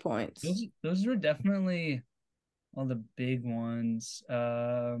points. Those are definitely all the big ones.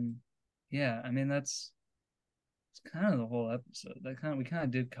 Yeah, I mean that's kind of the whole episode. We kind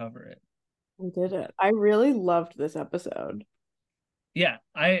of did cover it. We did it. I really loved this episode. Yeah,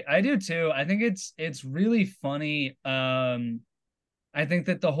 I do too. I think it's really funny. I think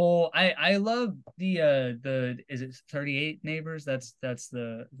that the whole I love the is it 38 Neighbors? That's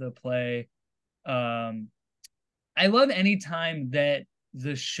the play. I love any time that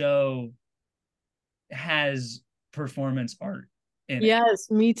the show has performance art in it.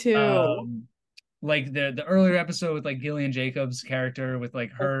 Yes, me too. Like the earlier episode with like Gillian Jacobs' character with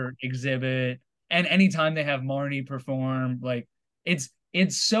like her exhibit, and anytime they have Marnie perform, like it's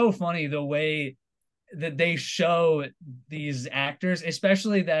so funny the way that they show these actors,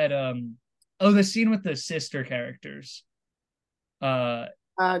 especially that the scene with the sister characters.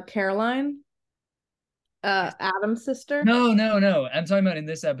 Caroline, Adam's sister. No. I'm talking about in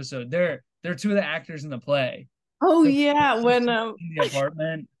this episode. They're two of the actors in the play. Oh yeah, when in the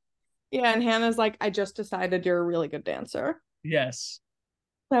apartment. Yeah, and Hannah's like, I just decided you're a really good dancer. Yes.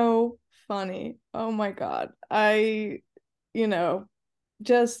 So funny. Oh my God.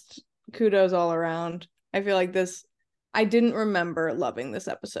 Just kudos all around. I feel like I didn't remember loving this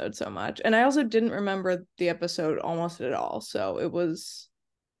episode so much. And I also didn't remember the episode almost at all. So it was.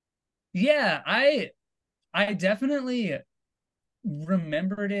 Yeah, I definitely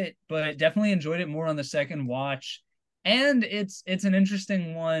remembered it, but definitely enjoyed it more on the second watch. And it's an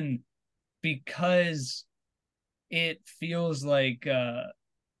interesting one because it feels like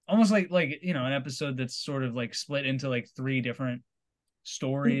almost like an episode that's sort of like split into like three different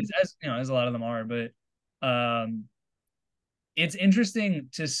stories, as a lot of them are, but it's interesting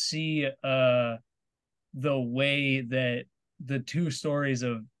to see the way that the two stories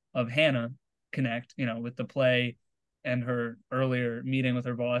of Hannah connect, with the play and her earlier meeting with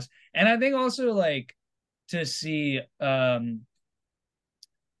her boss. And I think also like to see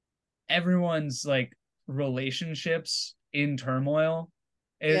everyone's like relationships in turmoil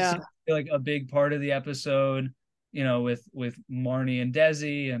is like a big part of the episode, with Marnie and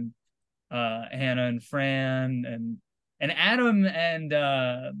Desi, and Hannah and Fran, and Adam and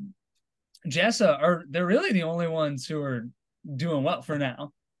Jessa they're really the only ones who are doing well for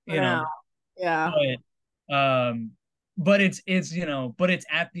now, Yeah. But it's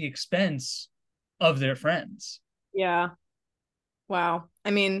at the expense of their friends. Yeah. Wow.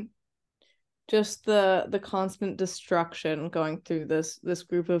 I mean, just the constant destruction going through this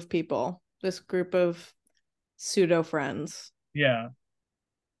group of people, this group of pseudo friends. Yeah.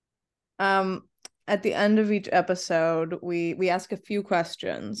 At the end of each episode, we ask a few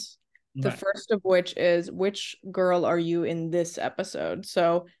questions. The first of which is, which girl are you in this episode?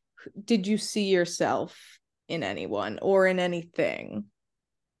 So did you see yourself in anyone or in anything?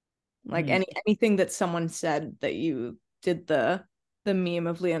 Like anything that someone said that you did the meme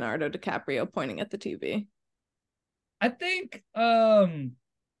of Leonardo DiCaprio pointing at the TV? I think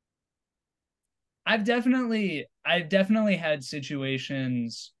I've definitely had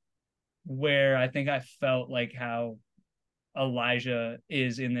situations where I think I felt like how Elijah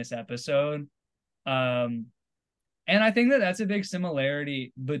is in this episode. And I think that that's a big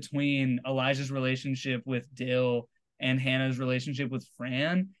similarity between Elijah's relationship with Dill and Hannah's relationship with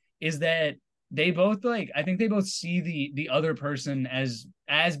Fran, is that they both I think they both see the other person as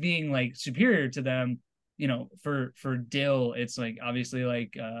being like superior to them. For Dill, it's like obviously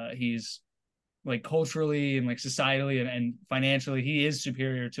like he's like culturally and like societally and financially he is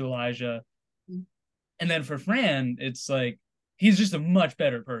superior to Elijah. And then for Fran, it's like he's just a much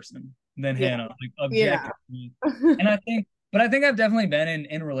better person than Hannah, like objectively. And I think But I think I've definitely been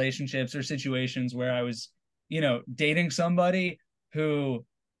in relationships or situations where I was, dating somebody who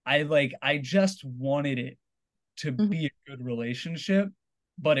I just wanted it to Mhm. be a good relationship,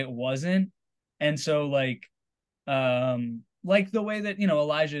 but it wasn't. And so like the way that,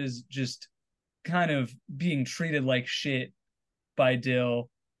 Elijah is just kind of being treated like shit by Dill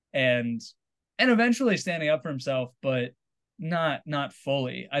and eventually standing up for himself, but not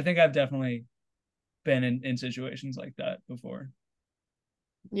fully. I think I've definitely been in situations like that before.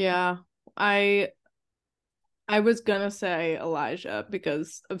 Yeah. I I was gonna say Elijah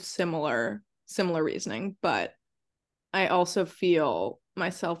because of similar reasoning, but I also feel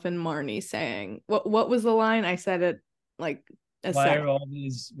myself and Marnie saying what was the line? I said it like a Why sec. are all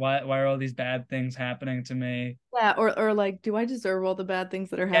these why are all these bad things happening to me? Yeah, or like, do I deserve all the bad things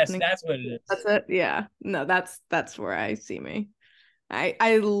that are Yes, happening? that's what it is. That's it. Yeah. No, that's where I see me. I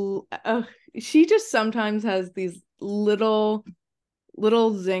she just sometimes has these little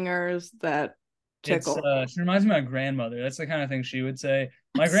zingers that It's tickle. she reminds me of my grandmother. That's the kind of thing she would say.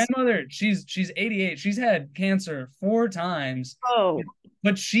 My grandmother, she's 88. She's had cancer 4 times, Oh,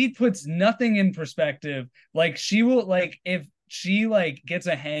 but she puts nothing in perspective. Like she will like if she like gets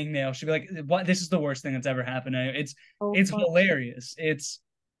a hangnail, she'll be like, "What? This is the worst thing that's ever happened to you." oh, It's fuck. hilarious.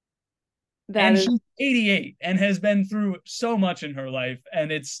 That And is she's 88 and has been through so much in her life,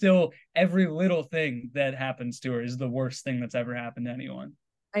 and it's still every little thing that happens to her is the worst thing that's ever happened to anyone.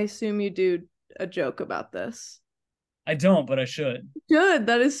 I assume you do a joke about this. I don't, but I should. Good.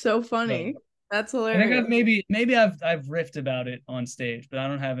 That is so But funny. That's I think hilarious. I've maybe I've riffed about it on stage, but I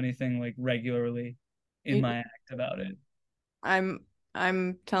don't have anything like regularly in You- my act about it. I'm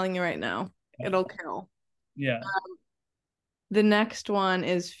I'm telling you right now, it'll kill. Yeah. The next one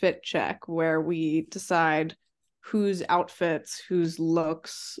is fit check, where we decide whose outfits, whose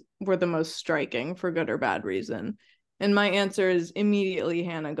looks were the most striking for good or bad reason. And my answer is immediately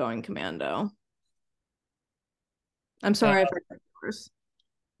Hannah going commando. I'm Uh, sorry if I took yours.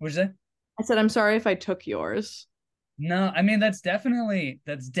 what'd you say? I said I'm sorry if I took yours. No, I mean that's definitely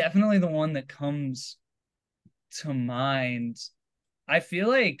the one that comes to mind. I feel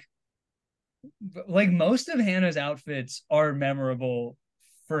like most of Hannah's outfits are memorable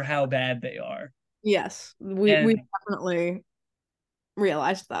for how bad they are. Yes, we And definitely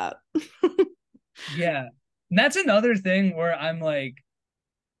realized that. yeah, and that's another thing where I'm like,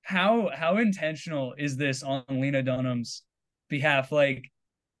 how intentional is this on Lena Dunham's behalf? Like,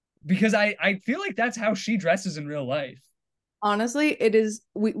 because I feel like that's how she dresses in real life. Honestly, it is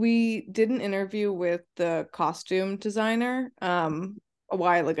we did an interview with the costume designer a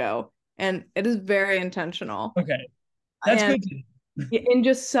while ago, and it is very intentional. Okay, that's And good to know. in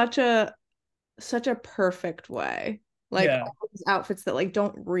just such a perfect way. Like Yeah, all these outfits that like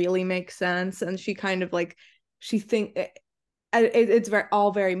don't really make sense, and she kind of like she think it's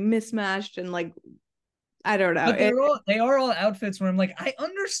very mismatched and like I don't know. but they are all outfits where I'm like, I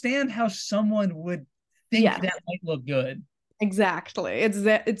understand how someone would think Yeah, that might look good. exactly. It's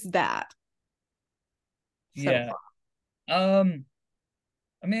that. So Yeah. Um,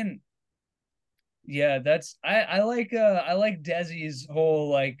 I mean, yeah, that's I like Desi's whole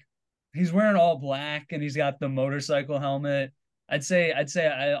like he's wearing all black and he's got the motorcycle helmet. I'd say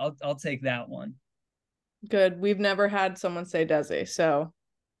I'll take that one. good. We've never had someone say Desi, so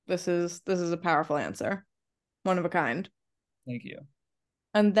this is a powerful answer. One of a kind. Thank you.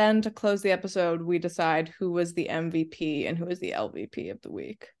 And then to close the episode, we decide who was the MVP and who was the LVP of the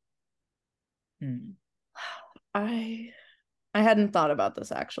week. Hmm. I I hadn't thought about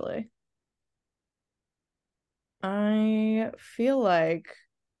this actually. I feel like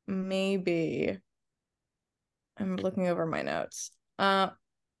maybe I'm looking over my notes.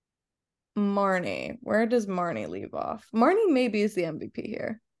 Marnie. Where does Marnie leave off? Marnie maybe is the MVP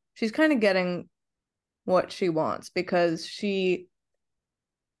here. She's kind of getting what she wants because she's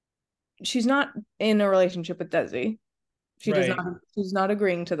not in a relationship with Desi. She does not Right. she's not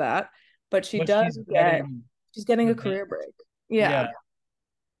agreeing to that, but But she's getting she's getting the a best. career break. Yeah. Yeah.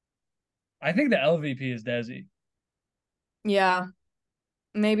 I think the LVP is Desi. Yeah.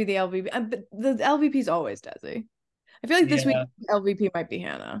 Maybe the LVP, but the LVP is always Desi. I feel like this week Yeah. LVP might be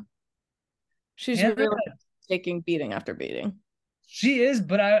Hannah. She's Hannah, really taking beating after beating. she is,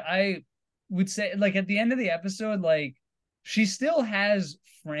 but I would say like at the end of the episode, like she still has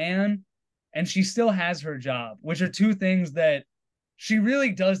Fran and she still has her job, which are two things that she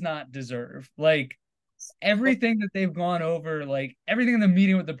really does not deserve. Like everything that they've gone over, like everything in the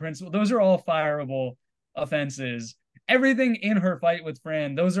meeting with the principal, those are all fireable offenses. Everything in her fight with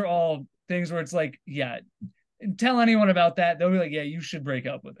Fran, those are all things where it's like, yeah, tell anyone about that. They'll be like, yeah, you should break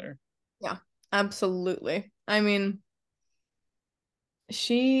up with her. Yeah, absolutely. I mean,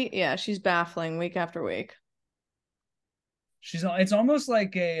 She's baffling week after week. It's almost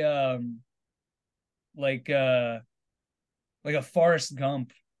like a like uh like a Forrest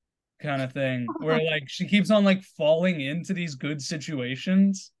Gump kind of thing where like she keeps on like falling into these good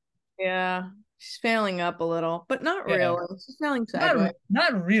situations. Yeah, she's failing up a little, but not Yeah. really. She's failing sideways.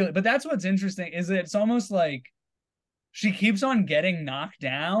 Not really, but that's what's interesting is that it's almost like she keeps on getting knocked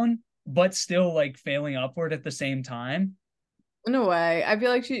down but still like failing upward at the same time. In a way, I feel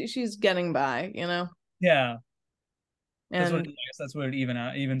like she's getting by, Yeah. and I guess that's what it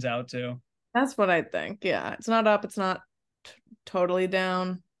evens out to. that's what I think. Yeah, it's not up, it's not totally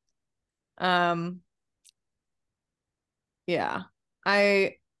down. Um, yeah,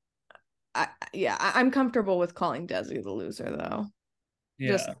 I, I'm comfortable with calling Desi the loser though,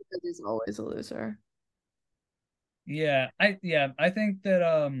 just Yeah. because he's always a loser. I think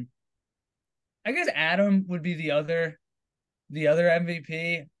that I guess Adam would be the other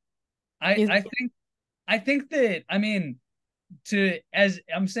MVP. I He's, I think I think that I mean to as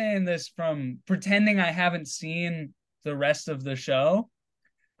I'm saying this from pretending I haven't seen the rest of the show.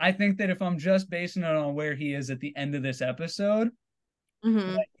 I think that if I'm just basing it on where he is at the end of this episode,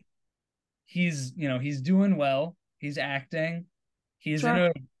 Mhm. he's doing well. He's acting. He's in Sure.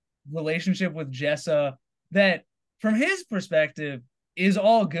 a relationship with Jessa that, from his perspective, is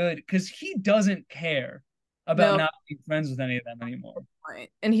all good because he doesn't care about No not being friends with any of them anymore. point,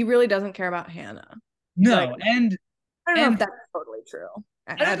 and he really doesn't care about Hannah. Like, No, I don't know if and that's totally true.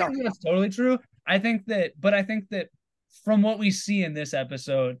 I don't think that's totally true. I think that from what we see in this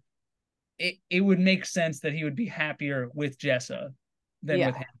episode, it would make sense that he would be happier with Jessa than with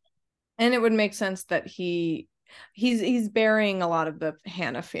Yeah, Hannah. and it would make sense that he's burying a lot of the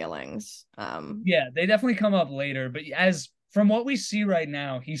Hannah feelings. Yeah, they definitely come up later, but as from what we see right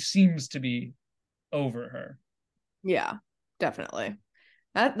now, he seems to be over her. Yeah, definitely.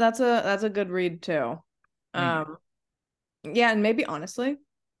 That's a good read too. Thank you. Yeah, and maybe honestly,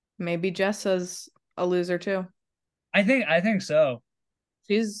 maybe Jessa's a loser too. I think so.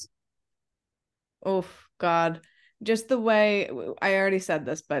 She's oh God, just the way I already said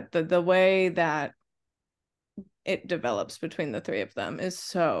this, but the way that it develops between the three of them is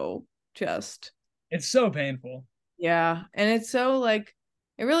so just It's so painful. yeah, and it's so like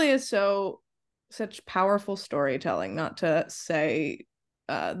it really is so such powerful storytelling, not to say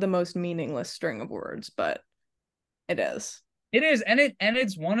the most meaningless string of words, but it is. It is, and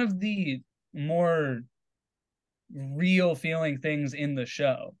it's one of the more real feeling things in the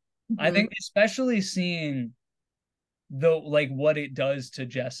show. I Mhm. think especially seeing the like what it does to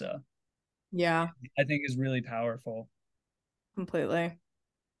Jessa, Yeah, I think is really powerful. completely.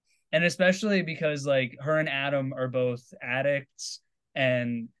 And especially because like her and Adam are both addicts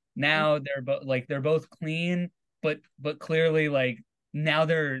and now they're both clean, but clearly like now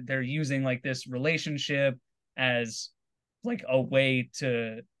they're using like this relationship as like a way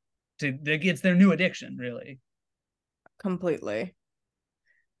to it's their new addiction, really. Completely.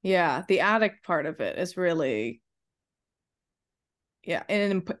 Yeah, the addict part of it is really yeah,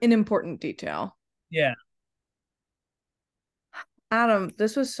 an important detail. Yeah. Adam,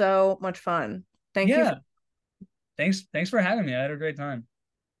 this was so much fun. Thank you. Yeah. Thanks for having me. I had a great time.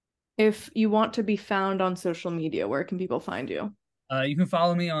 If you want to be found on social media, where can people find you? You can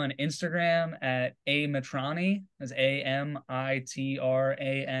follow me on Instagram at a Mitrani, that's Amitrani,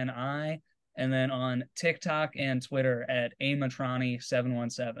 and then on TikTok and Twitter at a Mitrani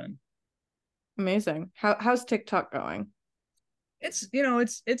 717. Amazing. How's TikTok going? It's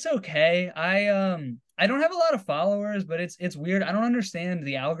okay. I don't have a lot of followers, but it's weird. I don't understand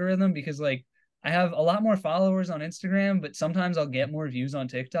the algorithm because like I have a lot more followers on Instagram, but sometimes I'll get more views on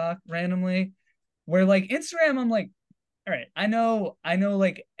TikTok randomly. Where like Instagram, I'm like, all right, I know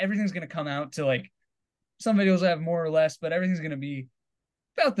like everything's gonna come out to like some videos have more or less, but everything's gonna be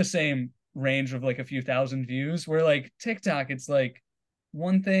about the same range of like a few thousand views. Where like TikTok, it's like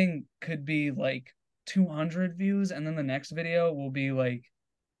one thing could be like 200 views, and then the next video will be like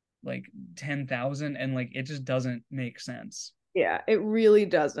 10,000, and like it just doesn't make sense. Yeah, it really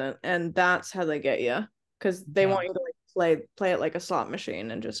doesn't, and that's how they get you because they Yeah. want you to like play it like a slot machine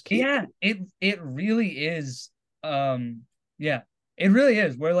and just keep. Yeah, it really is. Yeah, it really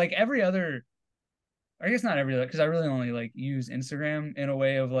is. Where like every other, or I guess not every other, because I really only like use Instagram in a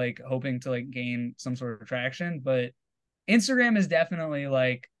way of like hoping to like gain some sort of traction. But Instagram is definitely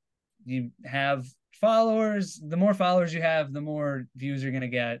like you have followers. The more followers you have, the more views you're gonna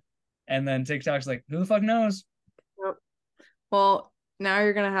get. And then TikTok's like, who the fuck knows? Yep. Well, now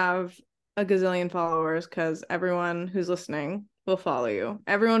you're gonna have a gazillion followers because everyone who's listening will follow you.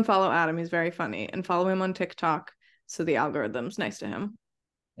 Everyone follow Adam. He's very funny, and follow him on TikTok so the algorithm's nice to him.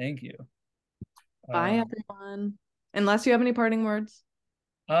 Thank you. Bye, everyone. Unless you have any parting words.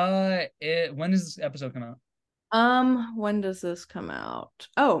 When does this episode come out? When does this come out?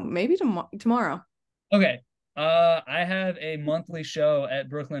 Oh, maybe tomorrow. Okay. I have a monthly show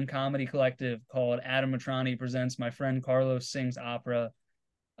at Brooklyn Comedy Collective called Adam Mitrani Presents My Friend Carlos Sings Opera.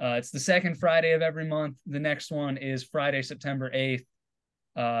 It's the second Friday of every month. The next one is Friday, September 8th.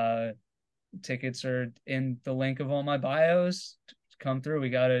 Tickets are in the link of all my bios. Come through.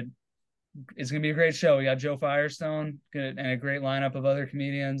 It's gonna be a great show. We got Joe Firestone and a great lineup of other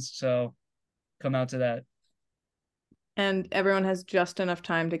comedians. So come out to that. And everyone has just enough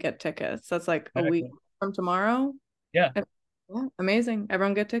time to get tickets. That's like a week from tomorrow. Yeah. Yeah, amazing.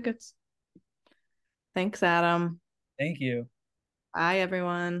 Everyone get tickets. Thanks, Adam. Thank you. Bye,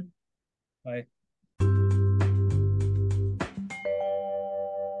 everyone. Bye.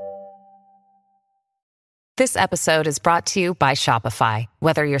 This episode is brought to you by Shopify.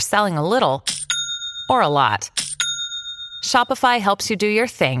 Whether you're selling a little or a lot, Shopify helps you do your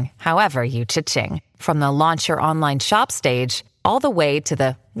thing, however you cha-ching. From the launch your online shop stage, all the way to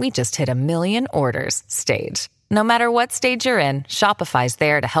the we just hit 1 million orders stage. No matter what stage you're in, Shopify's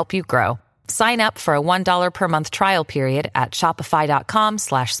there to help you grow. Sign up for a $1 per month trial period at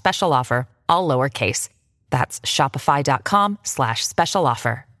shopify.com/special offer, all lowercase. That's shopify.com/special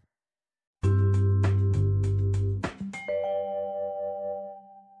offer.